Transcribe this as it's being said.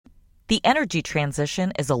The energy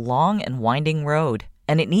transition is a long and winding road,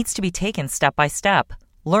 and it needs to be taken step by step.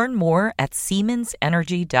 Learn more at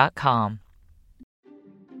SiemensEnergy.com.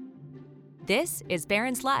 This is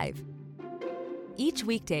Barron's Live. Each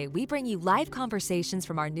weekday, we bring you live conversations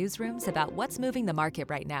from our newsrooms about what's moving the market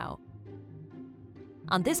right now.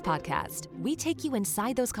 On this podcast, we take you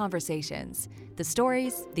inside those conversations, the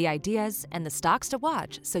stories, the ideas, and the stocks to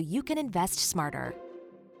watch so you can invest smarter.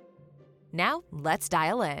 Now, let's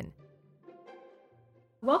dial in.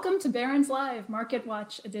 Welcome to Barron's Live Market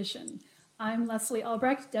Watch edition. I'm Leslie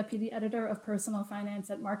Albrecht, Deputy Editor of Personal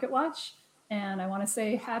Finance at Market Watch, and I want to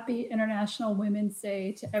say Happy International Women's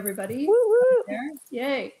Day to everybody. Woo-woo. There.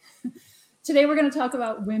 Yay! Today we're going to talk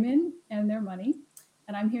about women and their money.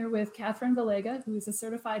 And I'm here with Catherine Valega, who is a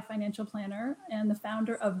certified financial planner and the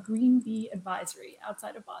founder of Green Bee Advisory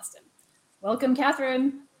outside of Boston. Welcome,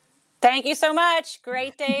 Catherine. Thank you so much.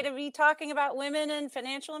 Great day to be talking about women and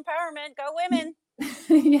financial empowerment. Go women.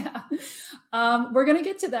 Yeah, we're going to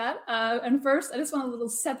get to that. And first, I just want to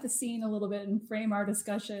set the scene a little bit and frame our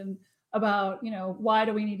discussion about, why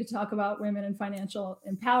do we need to talk about women and financial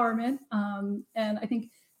empowerment? And I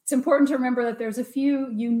think it's important to remember that there's a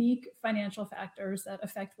few unique financial factors that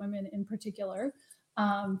affect women in particular.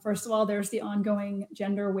 First of all, there's the ongoing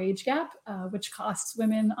gender wage gap, which costs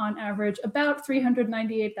women on average about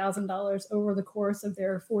 $398,000 over the course of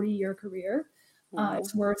their 40-year career.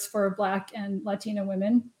 It's worse for Black and Latina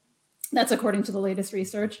women. That's according to the latest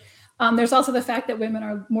research. There's also the fact that women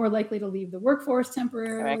are more likely to leave the workforce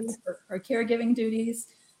temporarily for caregiving duties.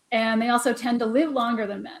 And they also tend to live longer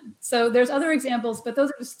than men. So there's other examples, but those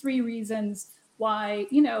are just three reasons why,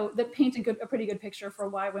 that paint a pretty good picture for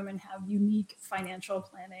why women have unique financial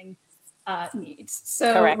planning needs.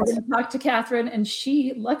 So We're going to talk to Catherine, and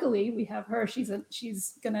luckily we have her. She's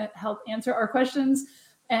going to help answer our questions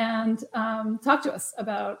and talk to us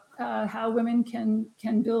about how women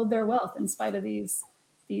can build their wealth in spite of these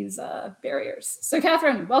barriers. So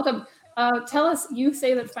Catherine, welcome. Tell us, you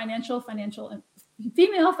say that female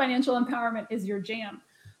financial empowerment is your jam.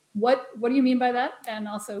 What do you mean by that? And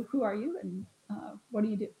also, who are you and what do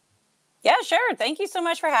you do? Yeah, sure. Thank you so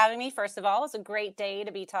much for having me. First of all, it's a great day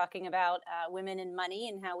to be talking about women and money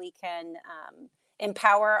and how we can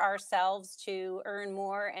empower ourselves to earn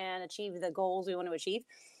more and achieve the goals we want to achieve.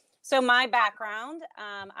 So my background,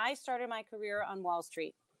 I started my career on Wall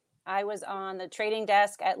Street. I was on the trading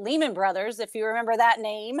desk at Lehman Brothers, if you remember that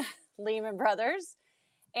name, Lehman Brothers.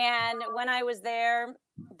 And when I was there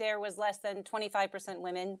was less than 25%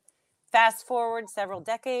 women. Fast forward several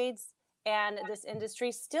decades, and this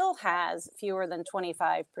industry still has fewer than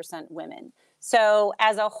 25% women. So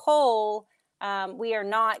as a whole, we are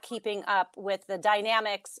not keeping up with the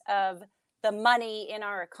dynamics of the money in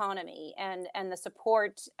our economy and the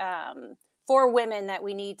support for women that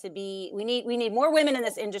we need. We need more women in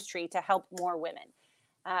this industry to help more women.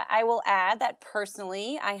 I will add that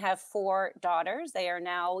personally, I have 4 daughters. They are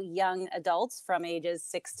now young adults from ages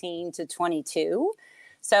 16 to 22.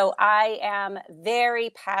 So I am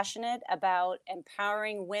very passionate about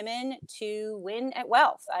empowering women to win at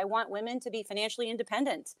wealth. I want women to be financially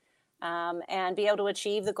independent and be able to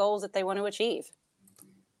achieve the goals that they want to achieve.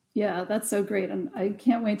 Yeah, that's so great. And I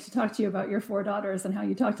can't wait to talk to you about your 4 daughters and how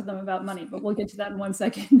you talk to them about money, but we'll get to that in one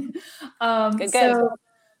second. Good. So,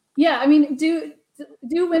 yeah, I mean, do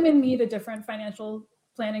women need a different financial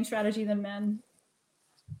planning strategy than men?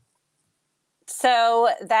 So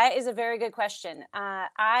that is a very good question.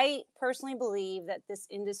 I personally believe that this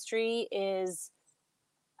industry is,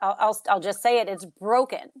 I'll just say it, it's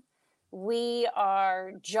broken. We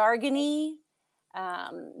are jargony.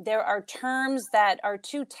 There are terms that are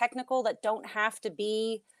too technical that don't have to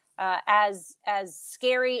be as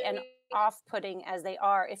scary and off-putting as they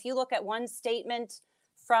are. If you look at one statement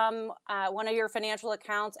from one of your financial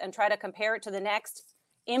accounts and try to compare it to the next,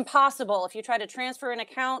 impossible. If you try to transfer an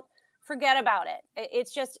account, forget about it.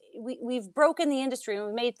 It's just, we've broken the industry and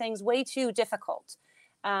we've made things way too difficult.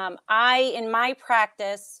 In my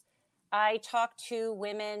practice, I talk to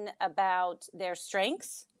women about their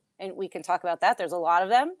strengths, and we can talk about that. There's a lot of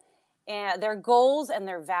them, and their goals and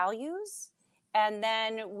their values. And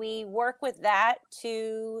then we work with that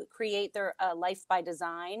to create their life by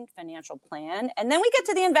design financial plan. And then we get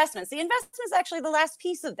to the investments. The investment is actually the last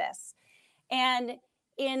piece of this. And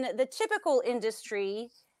in the typical industry,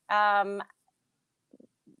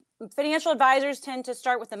 financial advisors tend to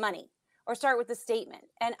start with the money or start with the statement.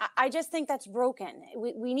 And I just think that's broken.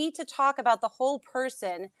 We need to talk about the whole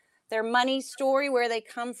person, their money story, where they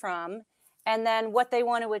come from, and then what they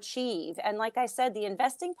want to achieve. And like I said, the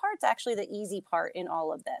investing part's actually the easy part in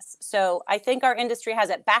all of this. So I think our industry has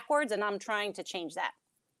it backwards, and I'm trying to change that.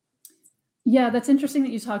 Yeah, that's interesting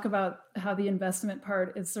that you talk about how the investment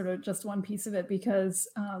part is sort of just one piece of it, because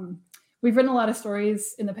we've written a lot of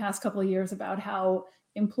stories in the past couple of years about how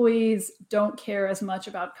employees don't care as much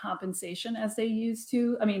about compensation as they used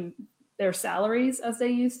to. I mean, their salaries as they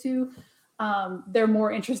used to. They're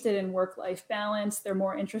more interested in work-life balance. They're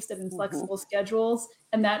more interested in flexible schedules,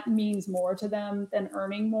 and that means more to them than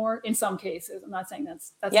earning more in some cases. I'm not saying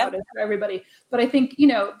that's how it is for everybody, but I think,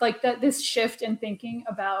 like that this shift in thinking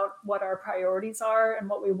about what our priorities are and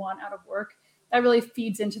what we want out of work, that really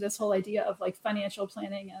feeds into this whole idea of like financial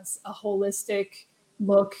planning as a holistic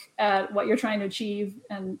look at what you're trying to achieve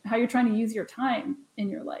and how you're trying to use your time in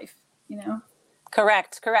your life,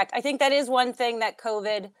 Correct. I think that is one thing that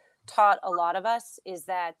COVID taught a lot of us, is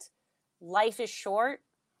that life is short.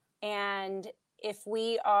 And if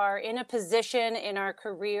we are in a position in our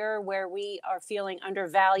career where we are feeling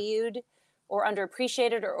undervalued or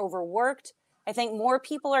underappreciated or overworked, I think more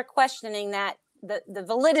people are questioning that the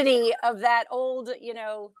validity of that old,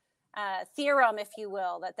 theorem, if you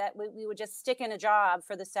will, that we would just stick in a job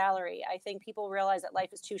for the salary. I think people realize that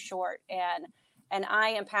life is too short. And I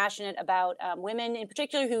am passionate about women in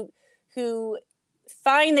particular who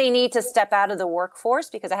find they need to step out of the workforce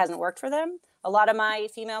because it hasn't worked for them. A lot of my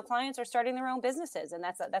female clients are starting their own businesses, and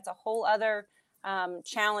that's a whole other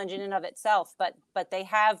challenge in and of itself. But they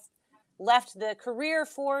have left the career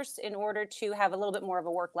force in order to have a little bit more of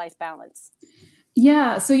a work-life balance.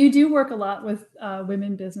 Yeah, so you do work a lot with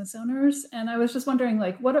women business owners, and I was just wondering,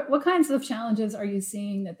 like, what kinds of challenges are you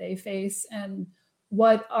seeing that they face, and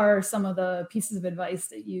what are some of the pieces of advice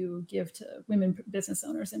that you give to women business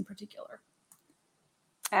owners in particular?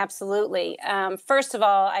 Absolutely. First of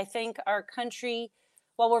all, I think our country,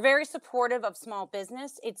 while we're very supportive of small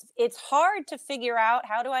business, it's hard to figure out,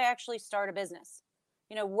 how do I actually start a business?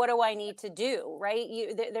 What do I need to do? Right?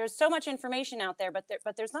 There's so much information out there, but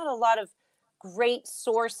there's not a lot of great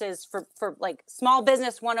sources for like small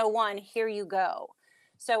business 101. Here you go.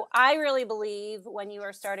 So I really believe when you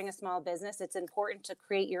are starting a small business, it's important to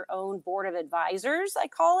create your own board of advisors, I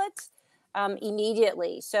call it.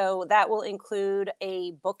 Immediately. So that will include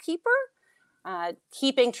a bookkeeper,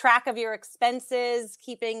 keeping track of your expenses,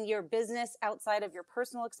 keeping your business outside of your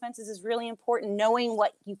personal expenses is really important. Knowing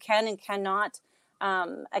what you can and cannot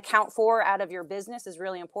account for out of your business is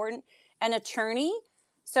really important. An attorney.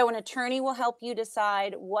 So an attorney will help you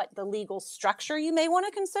decide what the legal structure you may want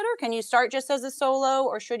to consider. Can you start just as a solo,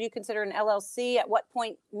 or should you consider an LLC? At what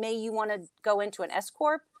point may you want to go into an S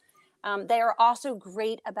Corp? They are also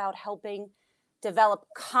great about helping develop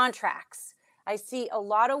contracts. I see a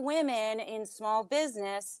lot of women in small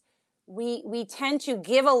business. We tend to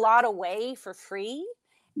give a lot away for free.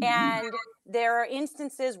 And there are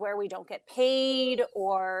instances where we don't get paid,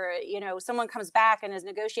 or, someone comes back and is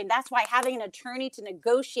negotiating. That's why having an attorney to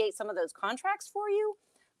negotiate some of those contracts for you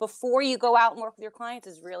before you go out and work with your clients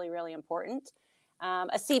is really, really important.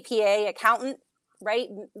 A CPA, accountant, right?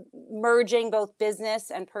 Merging both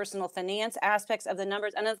business and personal finance aspects of the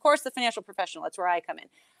numbers. And of course, the financial professional, that's where I come in.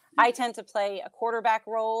 I tend to play a quarterback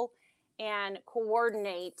role and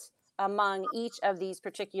coordinate among each of these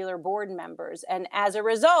particular board members. And as a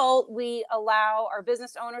result, we allow our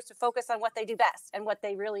business owners to focus on what they do best and what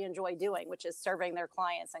they really enjoy doing, which is serving their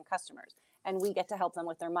clients and customers. And we get to help them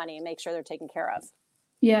with their money and make sure they're taken care of.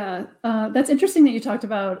 Yeah, that's interesting that you talked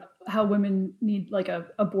about how women need like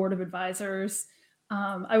a board of advisors.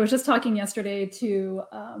 I was just talking yesterday to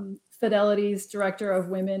Fidelity's director of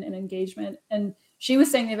women and engagement, and she was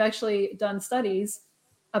saying they've actually done studies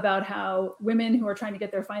about how women who are trying to get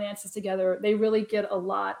their finances together, they really get a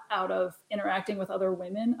lot out of interacting with other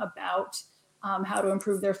women about how to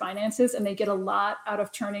improve their finances. And they get a lot out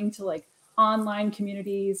of turning to like online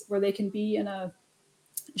communities where they can be in a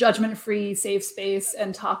judgment-free, safe space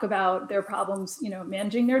and talk about their problems,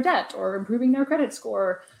 managing their debt or improving their credit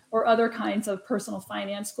score or other kinds of personal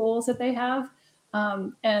finance goals that they have.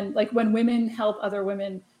 And like when women help other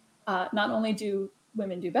women, not only do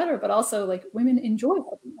women do better, but also like women enjoy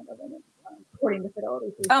helping other women, according to Fidelity.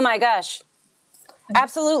 Oh my gosh.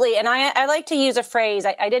 Absolutely. And I like to use a phrase.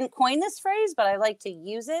 I didn't coin this phrase, but I like to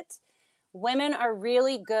use it. Women are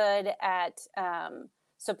really good at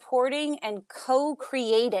supporting and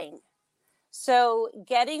co-creating. So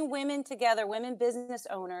getting women together, women business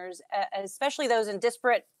owners, especially those in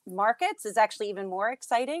disparate markets, is actually even more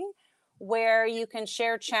exciting, where you can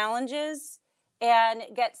share challenges and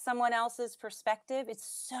get someone else's perspective.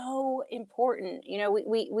 It's so important.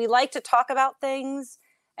 We like to talk about things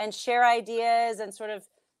and share ideas and sort of,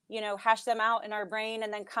 hash them out in our brain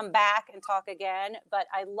and then come back and talk again. But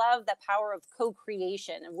I love the power of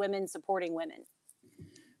co-creation of women supporting women.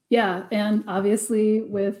 Yeah. And obviously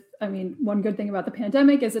with I mean, one good thing about the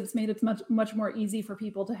pandemic is it's made it much more easy for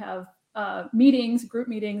people to have meetings, group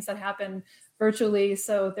meetings that happen virtually.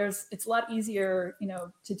 So it's a lot easier,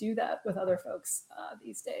 to do that with other folks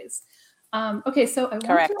these days. Okay, so I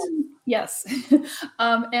Correct. Yes.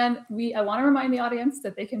 And I want to remind the audience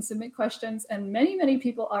that they can submit questions, and many, many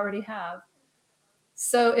people already have.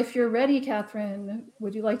 So if you're ready, Catherine,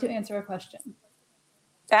 would you like to answer a question?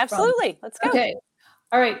 Absolutely. Let's go. Okay.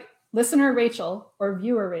 All right. Listener Rachel, or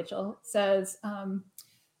viewer Rachel, says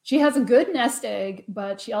she has a good nest egg,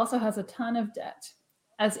 but she also has a ton of debt.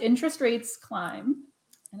 As interest rates climb,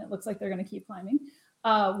 and it looks like they're going to keep climbing,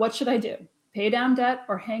 what should I do? Pay down debt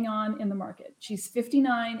or hang on in the market? She's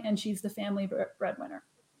 59 and she's the family breadwinner.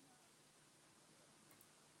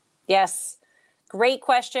 Yes. Great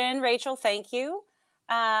question, Rachel. Thank you.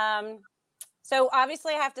 So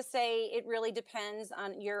obviously I have to say it really depends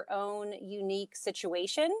on your own unique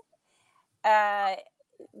situation.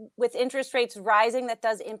 With interest rates rising, that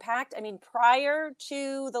does impact. I mean, prior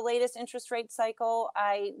to the latest interest rate cycle,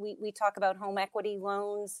 we talk about home equity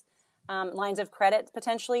loans, lines of credit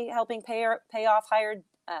potentially helping pay off higher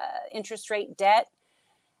interest rate debt.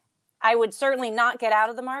 I would certainly not get out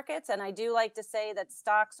of the markets. And I do like to say that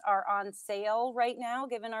stocks are on sale right now,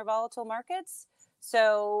 given our volatile markets.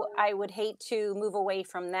 So I would hate to move away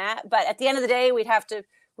from that. But at the end of the day, we'd have to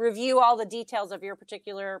review all the details of your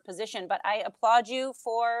particular position. But I applaud you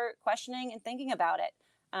for questioning and thinking about it.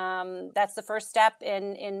 That's the first step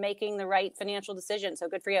in making the right financial decision. So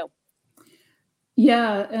good for you.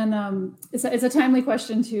 Yeah, and it's a timely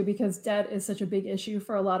question too, because debt is such a big issue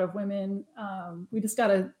for a lot of women. We just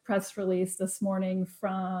got a press release this morning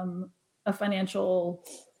from a financial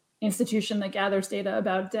institution that gathers data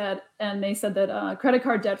about debt, and they said that credit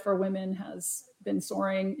card debt for women has been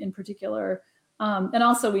soaring in particular. And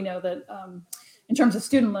also we know that in terms of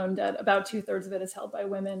student loan debt, about 2/3 of it is held by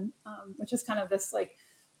women, which is kind of this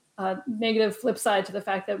negative flip side to the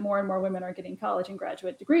fact that more and more women are getting college and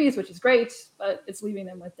graduate degrees, which is great, but it's leaving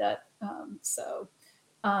them with debt. So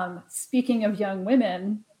speaking of young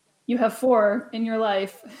women, you have 4 in your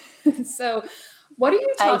life. So what do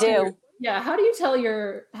you talk to? How do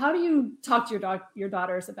you talk to your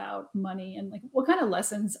daughters about money, and what kind of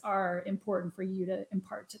lessons are important for you to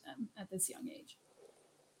impart to them at this young age?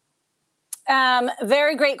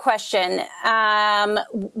 Very great question.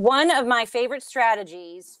 One of my favorite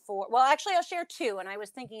strategies actually I'll share 2, and I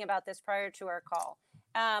was thinking about this prior to our call.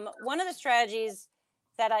 One of the strategies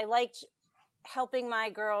that I liked helping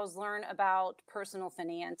my girls learn about personal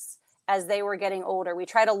finance as they were getting older. We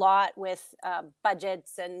tried a lot with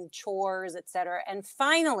budgets and chores, et cetera. And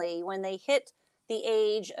finally, when they hit the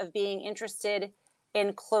age of being interested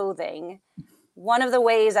in clothing, one of the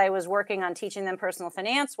ways I was working on teaching them personal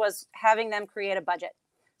finance was having them create a budget.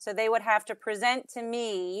 So they would have to present to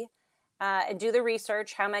me and do the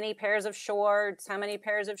research, how many pairs of shorts, how many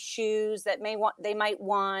pairs of shoes that they might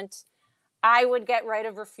want. I would get right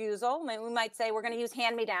of refusal. We might say we're going to use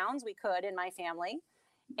hand-me-downs. We could in my family.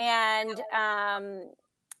 And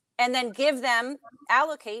then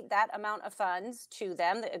allocate that amount of funds to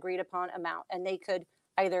them, the agreed upon amount. And they could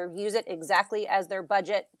either use it exactly as their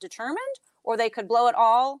budget determined, or they could blow it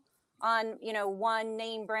all on, one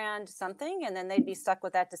name brand something, and then they'd be stuck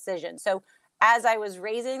with that decision. So as I was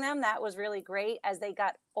raising them, that was really great. As they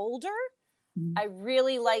got older, I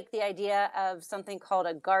really liked the idea of something called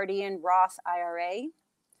a Guardian Roth IRA.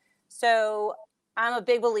 So I'm a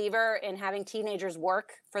big believer in having teenagers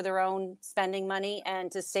work for their own spending money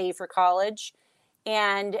and to save for college.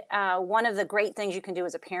 And one of the great things you can do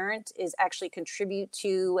as a parent is actually contribute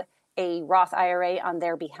to a Roth IRA on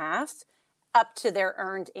their behalf up to their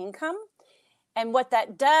earned income. And what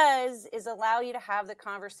that does is allow you to have the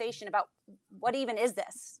conversation about what even is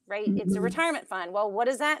this, right? Mm-hmm. It's a retirement fund. Well, what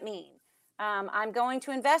does that mean? I'm going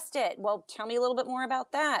to invest it. Well, tell me a little bit more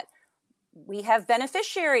about that. We have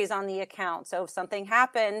beneficiaries on the account. So if something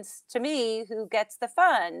happens to me, who gets the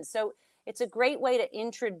funds? So it's a great way to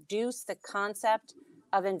introduce the concept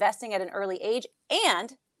of investing at an early age,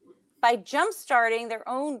 and by jumpstarting their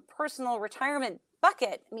own personal retirement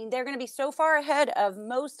bucket. I mean, they're going to be so far ahead of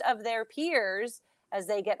most of their peers as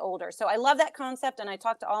they get older. So I love that concept. And I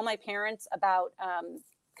talk to all my parents about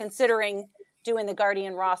considering doing the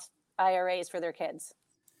Guardian Roth IRAs for their kids.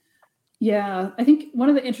 Yeah, I think one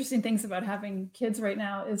of the interesting things about having kids right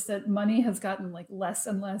now is that money has gotten less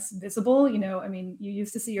and less visible. I mean, you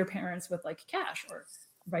used to see your parents with cash or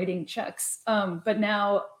writing checks. But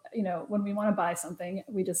now, when we want to buy something,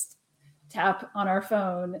 we just tap on our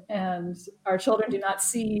phone, and our children do not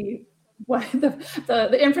see what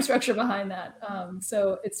the infrastructure behind that.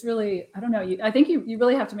 So it's really, I don't know. I think you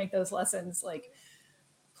really have to make those lessons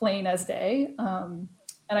plain as day.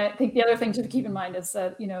 And I think the other thing to keep in mind is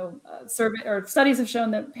that, survey or studies have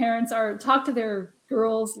shown that parents talk to their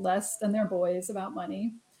girls less than their boys about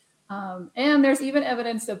money. And there's even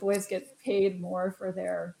evidence that boys get paid more for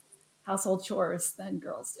their household chores than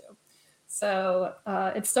girls do. So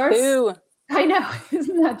it starts. Ooh. I know,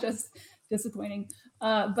 isn't that just disappointing?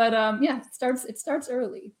 It starts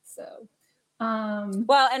early. So.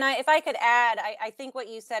 Well, and if I could add, I think what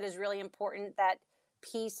you said is really important. That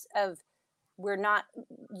piece of we're not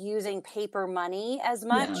using paper money as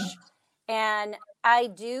much. Yeah. And I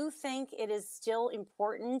do think it is still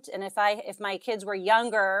important. And if my kids were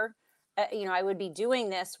younger, I would be doing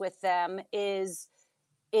this with them is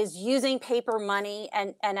using paper money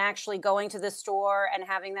and actually going to the store and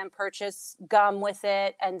having them purchase gum with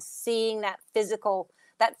it and seeing that physical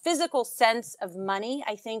sense of money,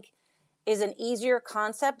 I think is an easier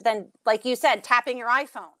concept than, like you said, tapping your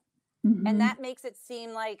iPhone. Mm-hmm. And that makes it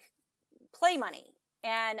seem like play money.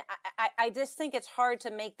 And I just think it's hard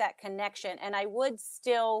to make that connection. And I would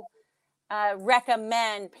still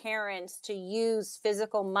recommend parents to use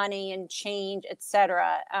physical money and change, et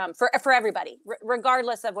cetera, for everybody,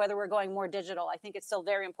 regardless of whether we're going more digital. I think it's still a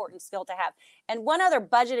very important skill to have. And one other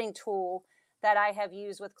budgeting tool that I have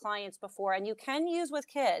used with clients before, and you can use with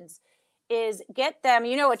kids, is get them,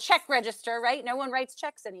 a check register, right? No one writes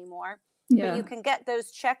checks anymore. Yeah. But you can get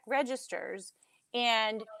those check registers,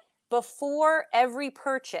 and before every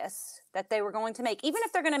purchase that they were going to make, even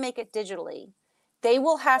if they're going to make it digitally, they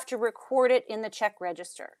will have to record it in the check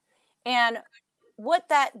register. And what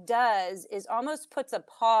that does is almost puts a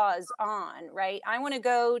pause on, right? I want to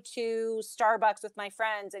go to Starbucks with my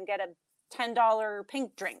friends and get a $10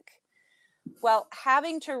 pink drink. Well,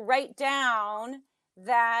 having to write down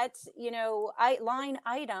that, line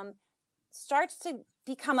item starts to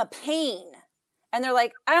become a pain. And they're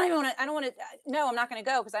like, I'm not going to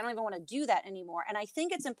go because I don't even want to do that anymore. And I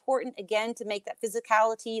think it's important, again, to make that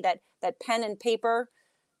physicality, that pen and paper,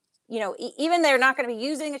 even they're not going to be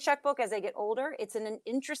using a checkbook as they get older. It's an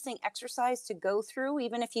interesting exercise to go through,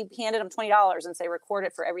 even if you handed them $20 and say, record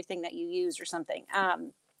it for everything that you use or something.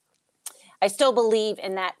 I still believe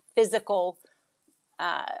in that physical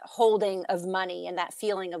holding of money and that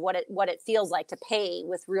feeling of what it feels like to pay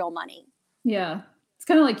with real money. Yeah. It's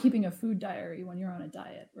kind of like keeping a food diary when you're on a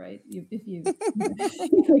diet, right? If you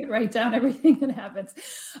like write down everything that happens.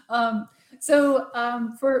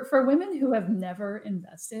 For women who have never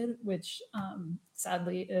invested, which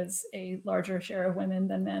sadly is a larger share of women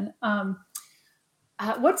than men,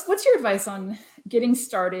 what's your advice on getting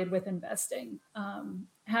started with investing?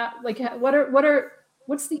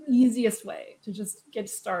 What's the easiest way to just get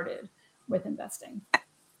started with investing?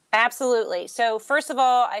 Absolutely. So first of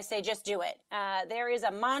all, I say just do it. There is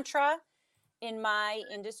a mantra in my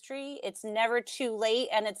industry. It's never too late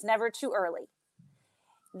and it's never too early.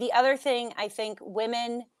 The other thing, I think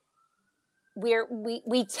women,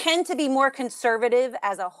 we tend to be more conservative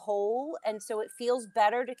as a whole. And so it feels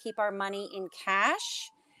better to keep our money in cash.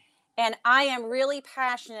 And I am really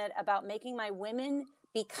passionate about making my women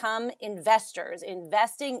become investors,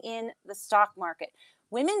 investing in the stock market.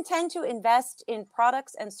 Women tend to invest in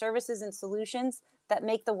products and services and solutions that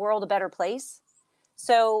make the world a better place.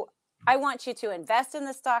 So I want you to invest in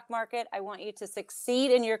the stock market. I want you to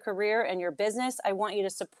succeed in your career and your business. I want you to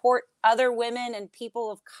support other women and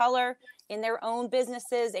people of color in their own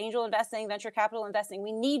businesses, angel investing, venture capital investing.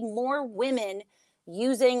 We need more women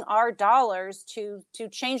using our dollars to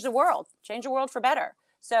change the world for better.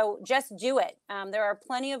 So just do it. There are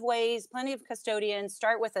plenty of ways, plenty of custodians.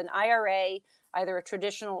 Start with an IRA, either a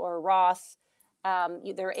traditional or a Roth.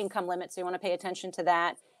 There are income limits, so you want to pay attention to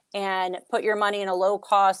that. And put your money in a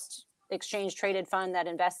low-cost exchange traded fund that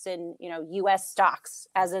invests in, U.S. stocks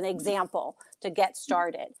as an example to get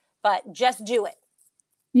started. But just do it.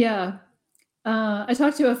 Yeah. I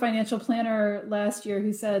talked to a financial planner last year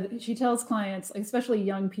who said she tells clients, especially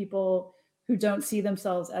young people who don't see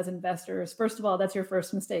themselves as investors, first of all, that's your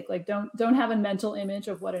first mistake. Like don't have a mental image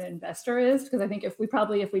of what an investor is. Because I think if we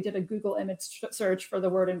did a Google image search for the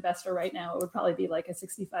word investor right now, it would probably be like a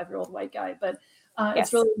 65-year-old white guy. But yes.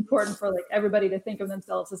 It's really important for like everybody to think of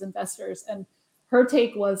themselves as investors. And her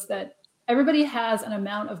take was that everybody has an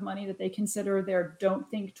amount of money that they consider their don't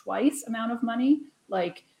think twice amount of money.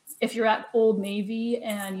 Like if you're at Old Navy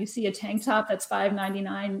and you see a tank top that's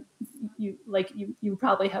 $5.99, you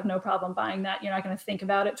probably have no problem buying that. You're not going to think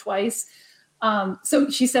about it twice. So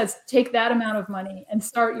she says, take that amount of money and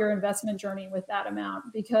start your investment journey with that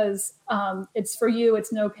amount because it's for you.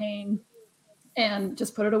 It's no pain, and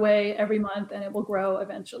just put it away every month and it will grow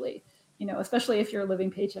eventually. especially if you're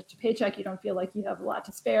living paycheck to paycheck, you don't feel like you have a lot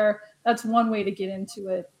to spare. That's one way to get into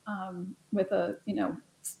it with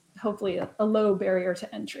hopefully a low barrier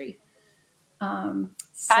to entry.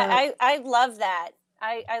 I love that.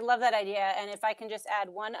 I love that idea. And if I can just add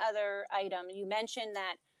one other item, you mentioned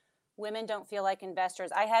that women don't feel like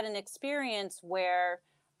investors. I had an experience where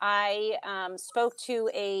I spoke to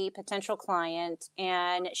a potential client,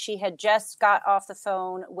 and she had just got off the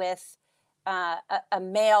phone with a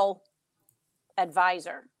male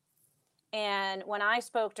advisor. And when I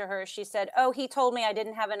spoke to her, she said, "Oh, he told me I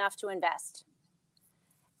didn't have enough to invest."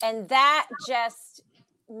 And that just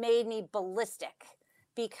made me ballistic,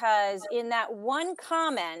 because in that one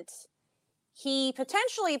comment, he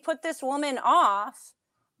potentially put this woman off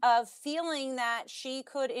of feeling that she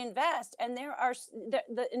could invest. And there are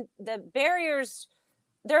the barriers,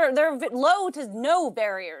 they're low to no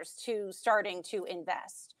barriers to starting to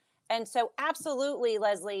invest. And so absolutely,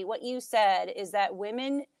 Leslie, what you said is that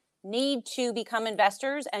women need to become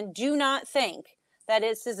investors, and do not think that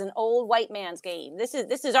this is an old white man's game. This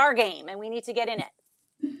is our game, and we need to get in it.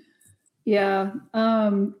 Yeah.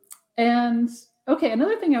 And okay,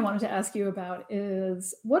 another thing I wanted to ask you about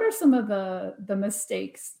is, what are some of the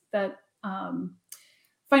mistakes that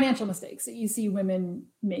financial mistakes that you see women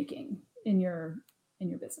making in your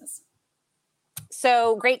business?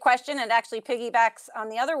 So great question. And actually piggybacks on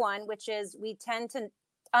the other one, which is we tend to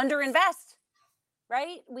underinvest,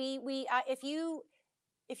 right? If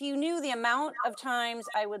you knew the amount of times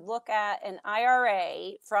I would look at an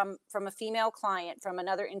IRA from a female client from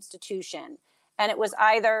another institution, and it was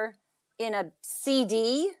either in a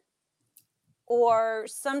CD or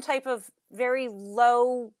some type of very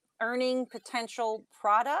low earning potential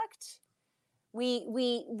product,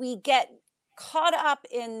 we get caught up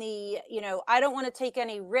in the, I don't want to take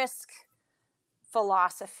any risk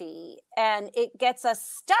philosophy, and it gets us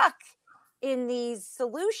stuck in these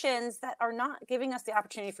solutions that are not giving us the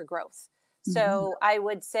opportunity for growth. So I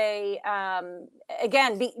would say,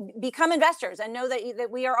 again, become investors, and know that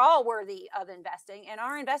we are all worthy of investing, and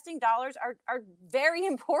our investing dollars are very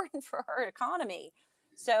important for our economy.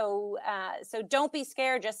 So don't be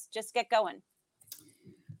scared. Just get going.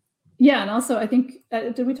 Yeah, and also I think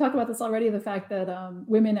did we talk about this already? The fact that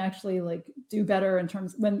women actually do better in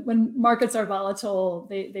terms when markets are volatile,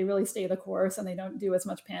 they really stay the course, and they don't do as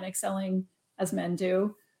much panic selling as men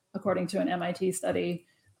do, according to an MIT study.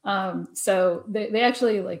 So they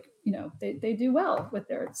actually they do well with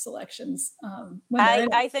their selections.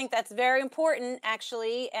 I think that's very important,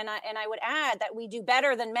 actually, and I would add that we do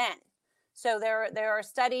better than men. So there are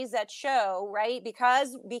studies that show, right,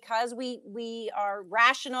 because we are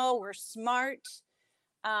rational, we're smart,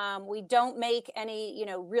 we don't make any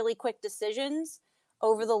really quick decisions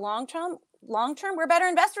over the long term, we're better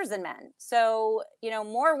investors than men. So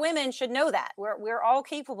more women should know that we're all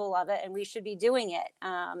capable of it, and we should be doing it.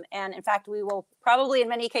 And in fact, we will probably in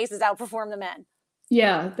many cases outperform the men.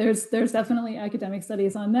 Yeah, there's definitely academic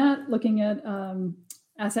studies on that, looking at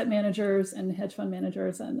asset managers and hedge fund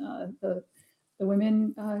managers, and the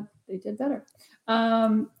women, they did better.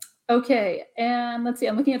 Okay, and let's see,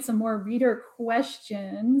 I'm looking at some more reader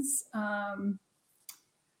questions.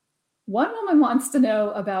 One woman wants to know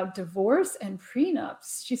about divorce and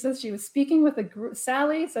prenups. She says she was speaking with a group.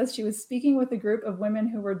 Sally says she was speaking with a group of women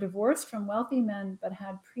who were divorced from wealthy men but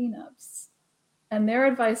had prenups, and their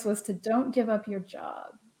advice was to don't give up your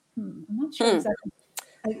job. I'm not sure exactly.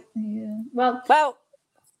 Well,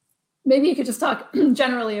 maybe you could just talk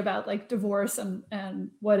generally about divorce and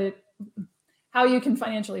how you can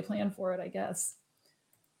financially plan for it, I guess.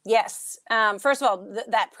 Yes. First of all,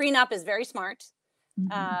 that prenup is very smart.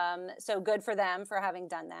 So good for them for having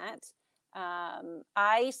done that.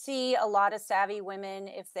 I see a lot of savvy women,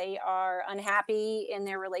 if they are unhappy in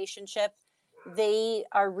their relationship, they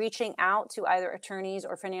are reaching out to either attorneys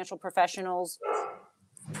or financial professionals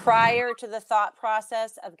prior to the thought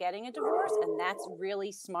process of getting a divorce. And that's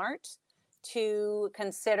really smart to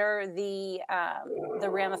consider the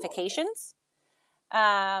ramifications.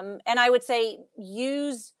 And I would say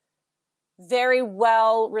use very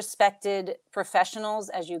well respected professionals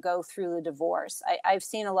as you go through the divorce. I've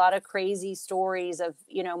seen a lot of crazy stories of,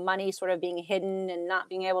 money sort of being hidden and not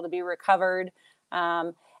being able to be recovered.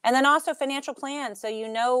 And then also financial plans, so you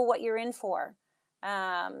know what you're in for.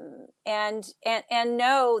 And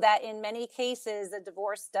know that in many cases, the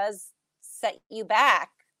divorce does set you back,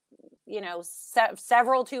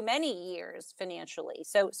 several too many years financially.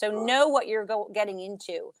 So know what you're getting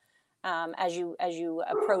into as you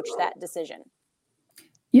approach that decision.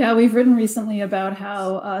 Yeah, we've written recently about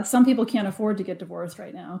how some people can't afford to get divorced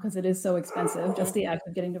right now because it is so expensive, just the act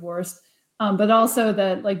of getting divorced. But also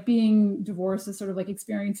that like being divorced is sort of like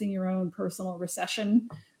experiencing your own personal recession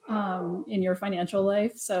in your financial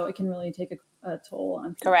life. So it can really take a toll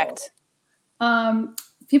on people. Correct.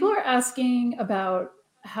 People are asking about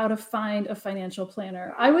how to find a financial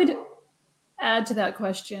planner. I would add to that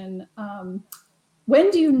question, when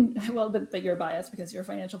do you, well, but you're biased because you're a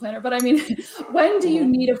financial planner, but I mean, when do you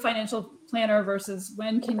need a financial planner versus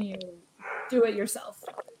when can you do it yourself?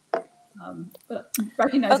 But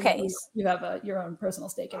recognizing that you have your own personal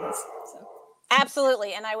stake in this. So.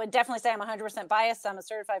 Absolutely. And I would definitely say I'm 100% biased. I'm a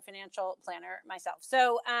certified financial planner myself.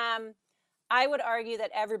 So I would argue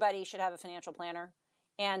that everybody should have a financial planner.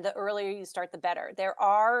 And the earlier you start, the better. There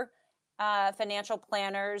are financial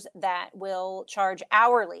planners that will charge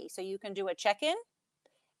hourly. So you can do a check-in.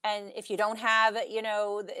 And if you don't have,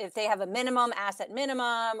 if they have a minimum asset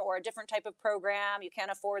minimum or a different type of program, you can't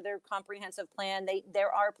afford their comprehensive plan.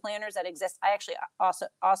 There are planners that exist. I actually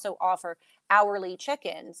also offer hourly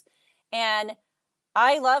check-ins. And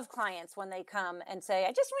I love clients when they come and say,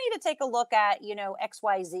 I just want you to take a look at,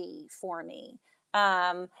 XYZ for me.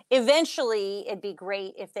 Eventually, it'd be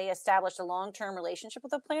great if they established a long-term relationship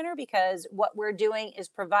with a planner, because what we're doing is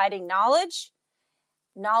providing knowledge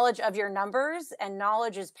of your numbers, and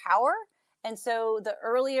knowledge is power. And so the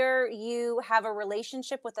earlier you have a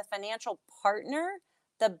relationship with a financial partner,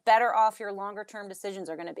 the better off your longer term decisions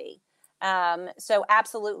are going to be. So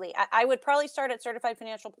absolutely. I would probably start at Certified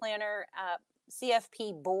Financial Planner,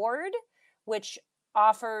 CFP Board, which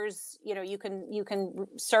offers, you can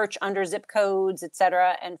search under zip codes, et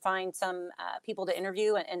cetera, and find some people to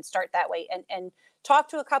interview and start that way, and talk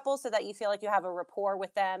to a couple so that you feel like you have a rapport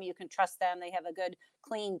with them. You can trust them. They have a good,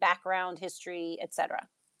 clean background history, et cetera.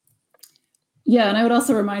 Yeah. And I would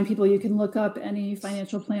also remind people, you can look up any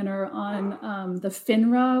financial planner on the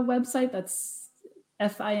FINRA website. That's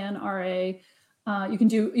FINRA. You can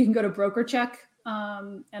go to BrokerCheck.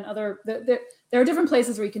 And there are different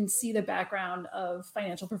places where you can see the background of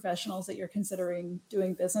financial professionals that you're considering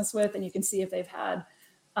doing business with, and you can see if they've had,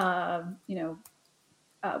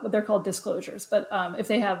 what they're called disclosures. But if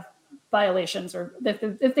they have violations, or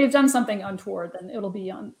if they've done something untoward, then it'll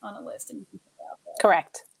be on a list, and you can put that out there.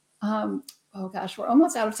 Correct. Oh gosh, we're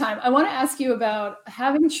almost out of time. I want to ask you about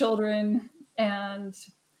having children and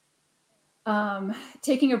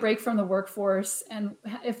taking a break from the workforce, and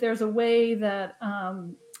if there's a way that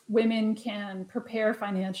women can prepare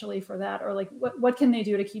financially for that, or like what can they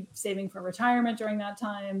do to keep saving for retirement during that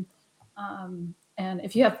time? And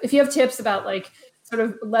if you have tips about like sort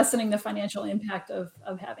of lessening the financial impact of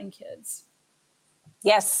having kids.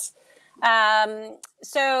 Yes.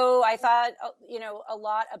 So I thought, a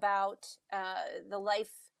lot about the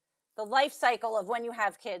life cycle of when you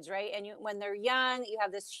have kids, right? And when they're young, you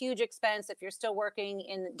have this huge expense. If you're still working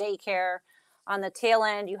in daycare, on the tail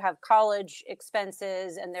end, you have college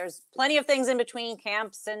expenses, and there's plenty of things in between,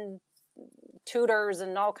 camps and tutors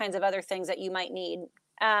and all kinds of other things that you might need.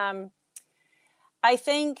 I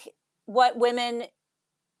think what women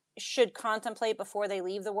should contemplate before they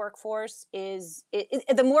leave the workforce is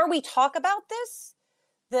the more we talk about this,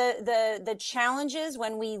 the challenges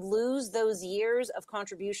when we lose those years of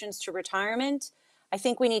contributions to retirement. I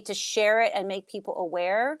think we need to share it and make people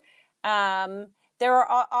aware. There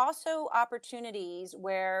are also opportunities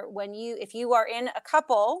where if you are in a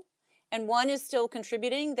couple and one is still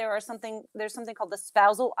contributing, there's something called the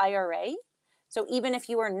spousal IRA. So even if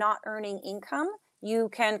you are not earning income, you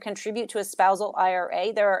can contribute to a spousal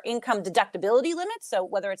IRA. There are income deductibility limits. So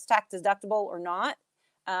whether it's tax deductible or not,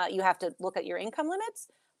 you have to look at your income limits.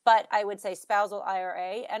 But I would say spousal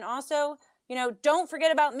IRA. And also, don't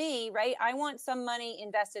forget about me, right? I want some money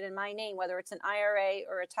invested in my name, whether it's an IRA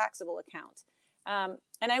or a taxable account.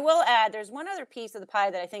 And I will add, there's one other piece of the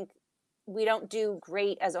pie that I think we don't do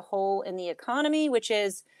great as a whole in the economy, which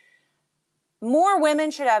is more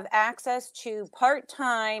women should have access to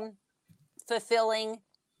part-time fulfilling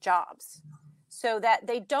jobs so that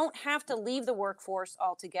they don't have to leave the workforce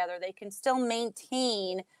altogether. They can still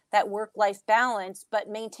maintain that work-life balance, but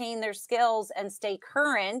maintain their skills and stay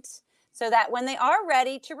current so that when they are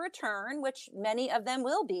ready to return, which many of them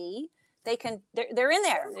will be, they're in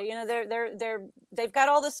there. They've got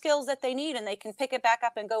all the skills that they need, and they can pick it back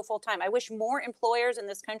up and go full time. I wish more employers in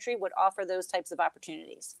this country would offer those types of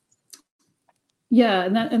opportunities. Yeah,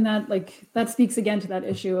 and that speaks again to that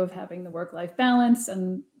issue of having the work-life balance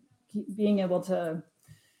and being able to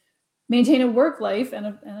maintain a work life and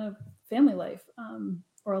a family life,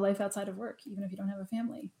 or a life outside of work, even if you don't have a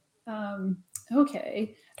family.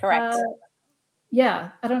 Okay. Correct.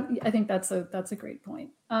 I think that's a great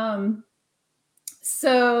point.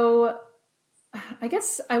 So I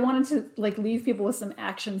guess I wanted to leave people with some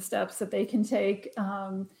action steps that they can take.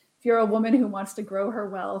 If you're a woman who wants to grow her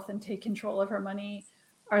wealth and take control of her money,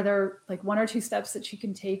 are there one or two steps that she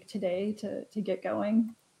can take today to get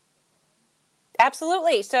going?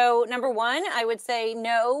 Absolutely. So number one, I would say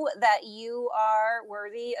know that you are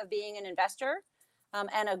worthy of being an investor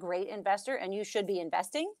and a great investor, and you should be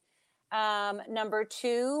investing. Number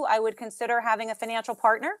two, I would consider having a financial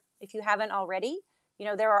partner if you haven't already.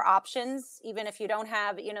 There are options, even if you don't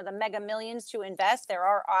have, the mega millions to invest, there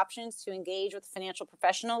are options to engage with a financial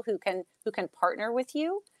professional who can partner with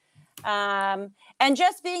you. And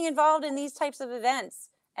just being involved in these types of events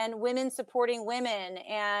and women supporting women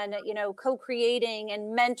and, co-creating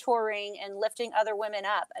and mentoring and lifting other women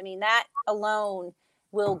up. I mean, that alone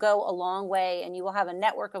will go a long way, and you will have a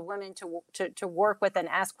network of women to work with and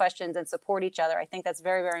ask questions and support each other. I think that's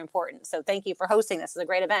very, very important. So thank you for hosting this. It's a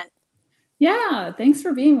great event. Yeah, thanks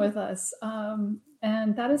for being with us.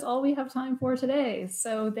 And that is all we have time for today.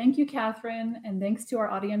 So thank you, Catherine, and thanks to our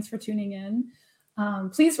audience for tuning in.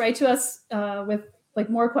 Please write to us with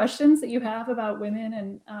more questions that you have about women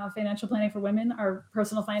and financial planning for women. Our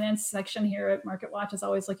personal finance section here at MarketWatch is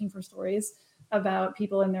always looking for stories about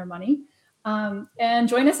people and their money. And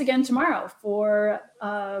join us again tomorrow for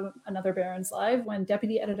another Barron's Live, when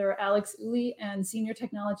Deputy Editor Alex Uli and Senior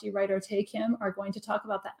Technology Writer Tae Kim are going to talk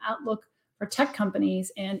about the outlook for tech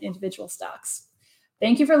companies and individual stocks.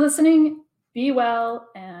 Thank you for listening. Be well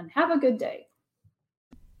and have a good day.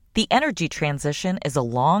 The energy transition is a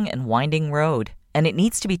long and winding road, and it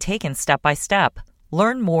needs to be taken step by step.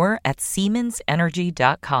 Learn more at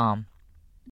SiemensEnergy.com.